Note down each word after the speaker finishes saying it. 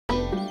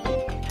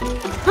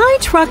Hi,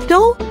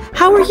 Trucktle.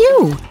 How are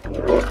you?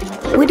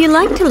 Would you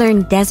like to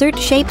learn desert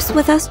shapes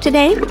with us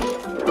today?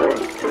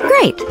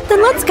 Great,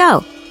 then let's go.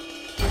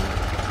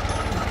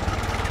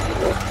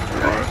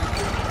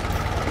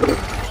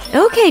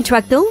 Okay,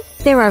 Trucktle,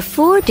 there are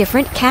 4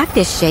 different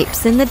cactus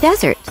shapes in the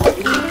desert.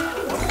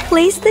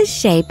 Place the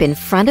shape in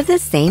front of the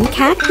same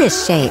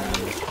cactus shape.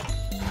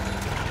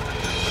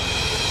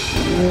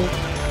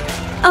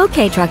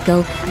 Okay,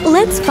 Trucktle,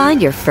 let's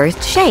find your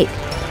first shape.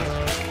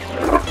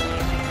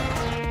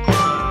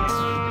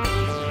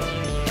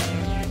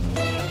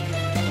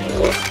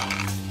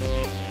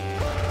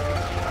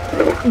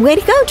 Way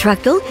to go,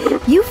 Trucktle!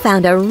 You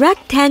found a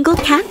rectangle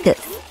cactus.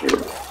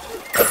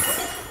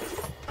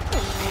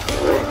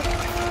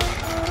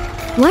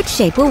 What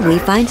shape will we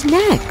find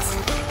next?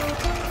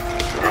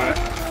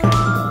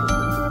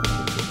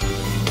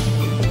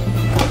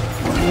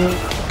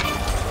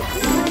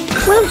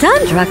 Well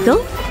done,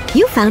 Trucktle!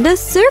 You found a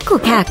circle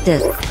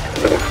cactus.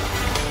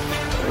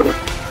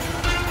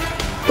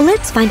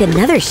 Let's find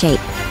another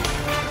shape.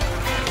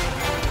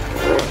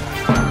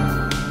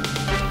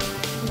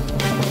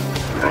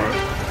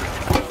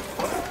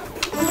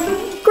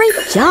 Great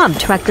job,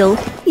 Trucktle!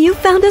 You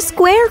found a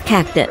square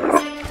cactus.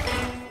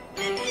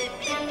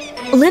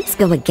 Let's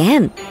go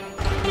again.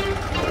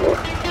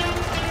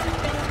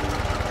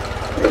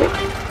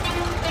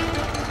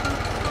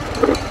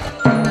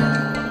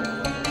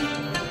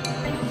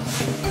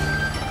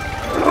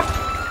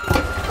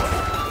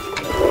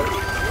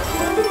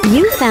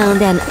 You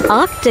found an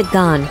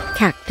octagon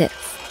cactus.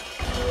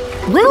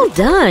 Well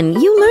done!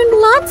 You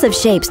learned lots of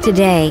shapes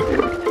today.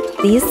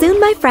 See you soon,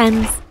 my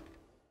friends.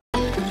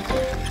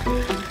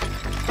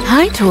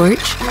 Hi,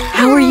 Torch.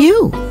 How are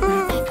you?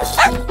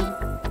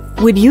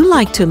 Would you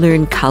like to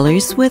learn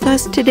colors with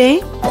us today?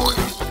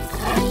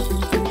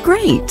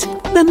 Great.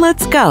 Then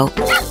let's go.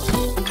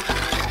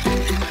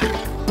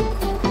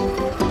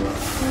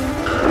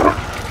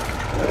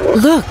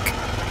 Look,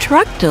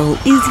 Trucktle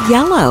is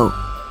yellow.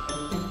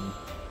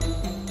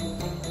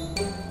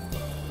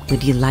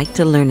 Would you like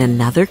to learn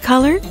another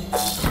color?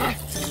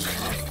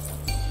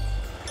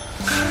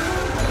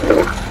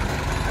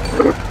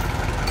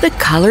 The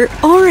color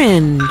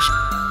orange.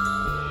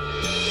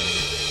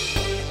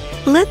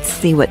 Let's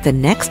see what the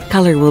next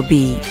color will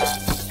be.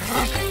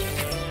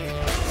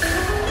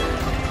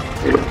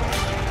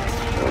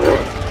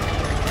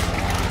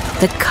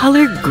 The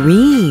color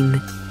green.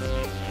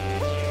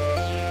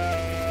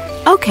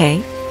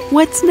 Okay,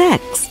 what's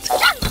next?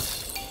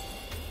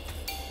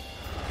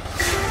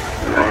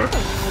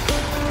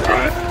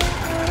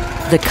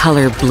 The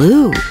color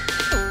blue.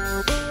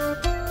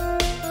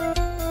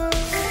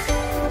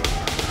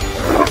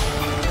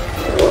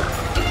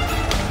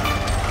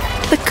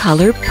 The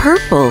color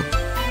purple.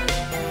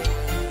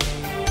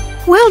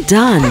 Well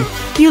done!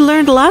 You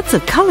learned lots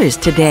of colors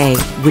today.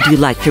 Would you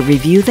like to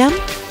review them?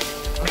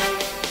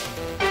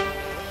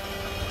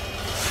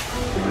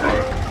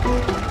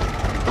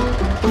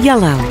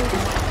 Yellow.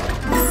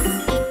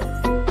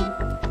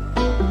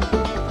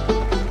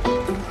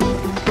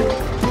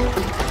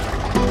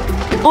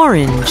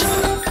 Orange.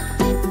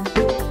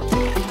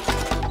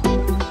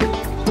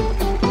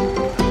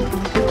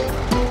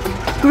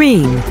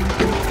 Green.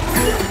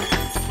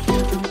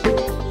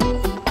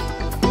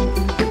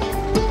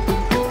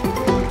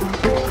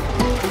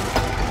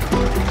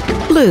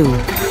 Blue.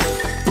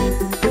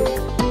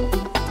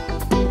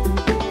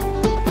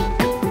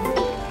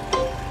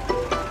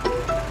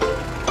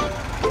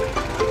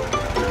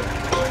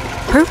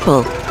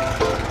 Purple.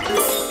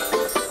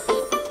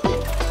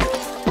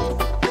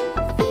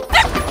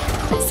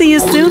 See you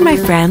soon, my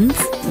friends.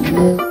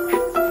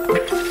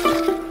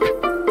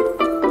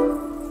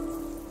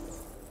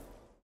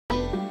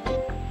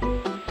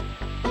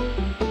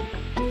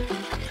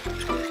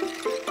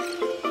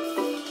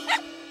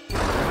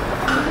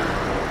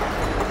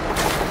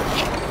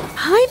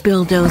 Hi,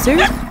 Billdozer.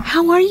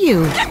 How are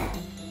you?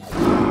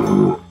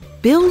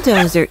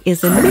 Billdozer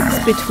is a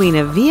mix between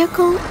a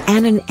vehicle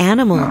and an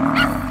animal.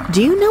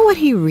 Do you know what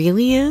he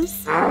really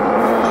is?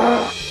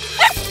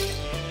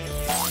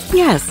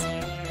 Yes,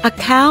 a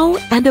cow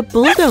and a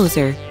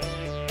bulldozer.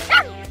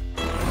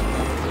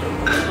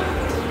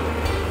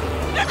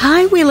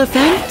 Hi,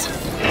 Wheelephant.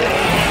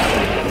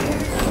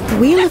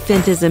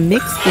 Wheelephant is a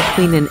mix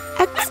between an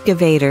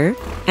excavator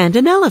and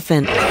an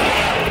elephant.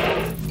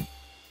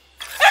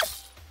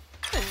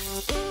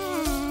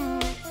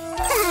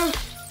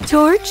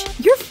 Torch,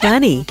 you're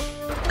funny.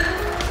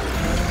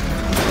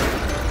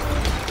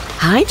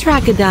 Hi,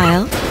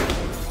 Trackodile.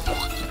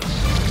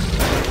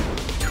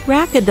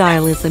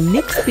 Trackodile is a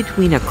mix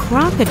between a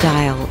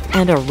crocodile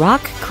and a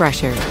rock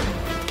crusher.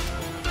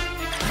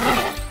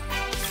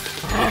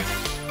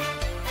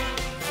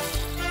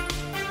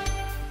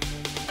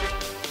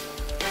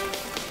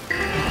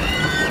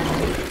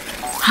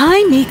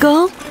 Hi,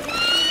 Meagle.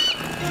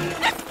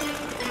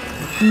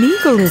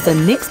 Meagle is a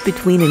mix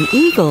between an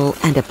eagle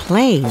and a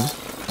plane.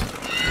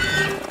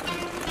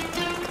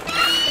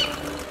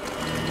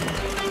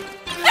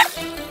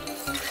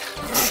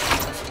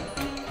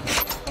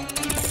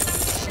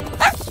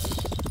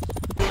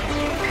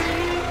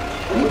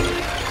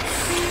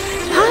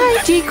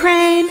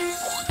 G-Crane!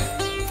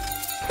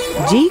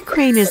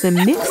 G-Crane is a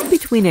mix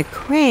between a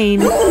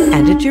crane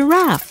and a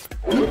giraffe.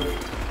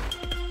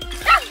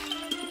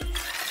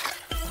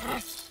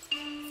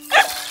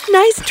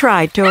 Nice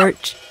try,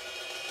 Torch.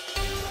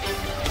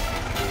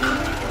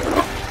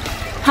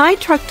 Hi,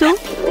 Trucktle.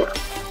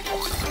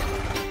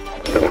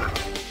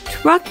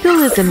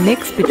 Trucktle is a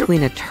mix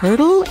between a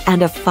turtle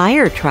and a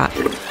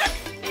Firetruck.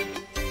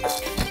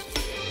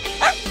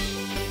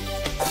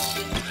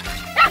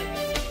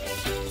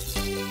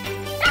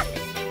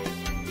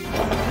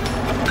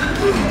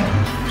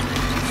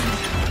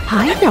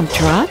 Hi, Dump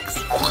Trucks.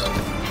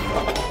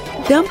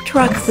 Dump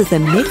Trucks is a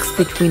mix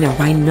between a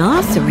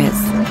rhinoceros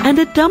and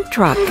a dump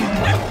truck.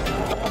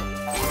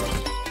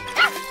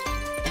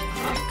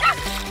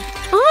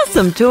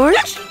 Awesome,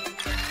 Torch!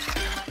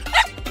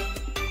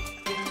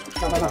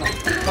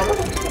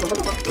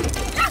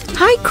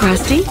 Hi,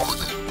 Krusty.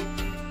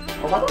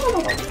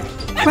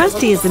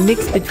 Krusty is a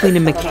mix between a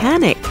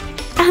mechanic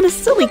and a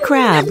silly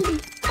crab.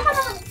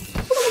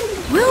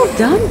 Well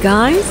done,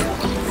 guys!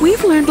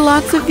 We've learned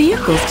lots of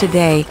vehicles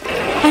today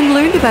and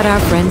learned about our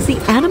friends the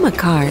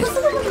AnimaCars.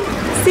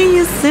 See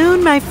you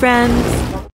soon, my friends!